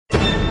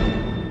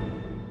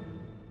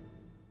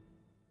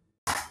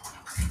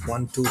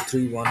One, two,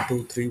 three, 1,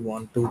 2, 3,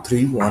 1, 2,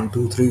 3, 1,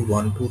 2, 3,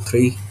 1, 2,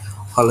 3.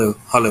 Hello,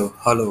 hello,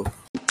 hello.